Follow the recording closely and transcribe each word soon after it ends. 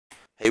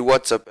Hey,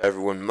 what's up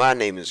everyone? My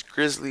name is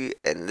Grizzly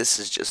and this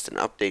is just an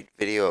update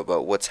video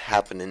about what's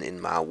happening in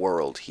my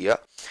world here.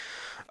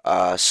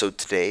 So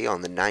today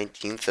on the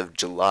 19th of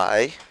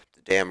July,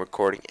 the day I'm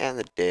recording and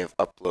the day of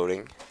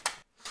uploading,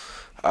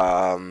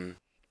 um,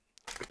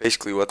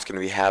 basically what's going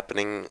to be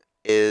happening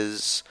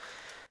is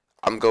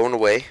I'm going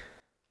away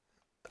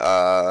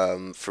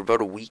for about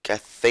a week. I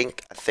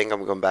think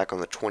I'm going back on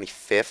the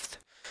 25th,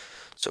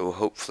 so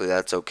hopefully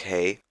that's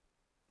okay.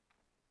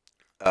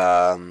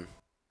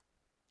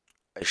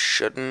 I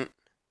shouldn't.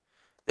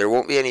 There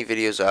won't be any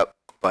videos up,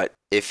 but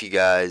if you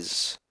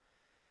guys,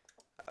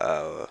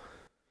 uh,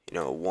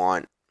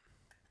 want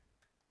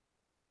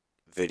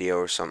video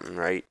or something,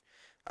 right?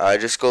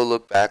 Just go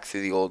look back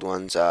through the old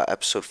ones.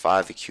 Episode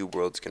 5 of Cube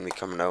World's gonna be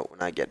coming out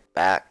when I get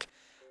back.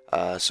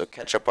 So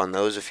catch up on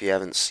those if you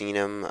haven't seen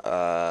them.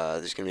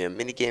 There's gonna be a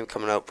mini game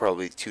coming out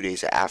probably 2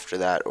 days after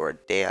that or a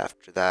day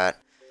after that.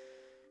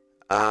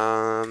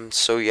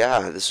 So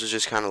yeah, this was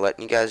just kind of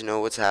letting you guys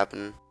know what's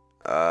happening.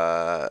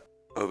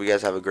 Hope you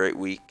guys have a great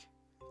week.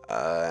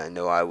 I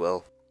know I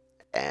will,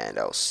 and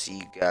I'll see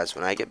you guys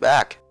when I get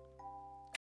back.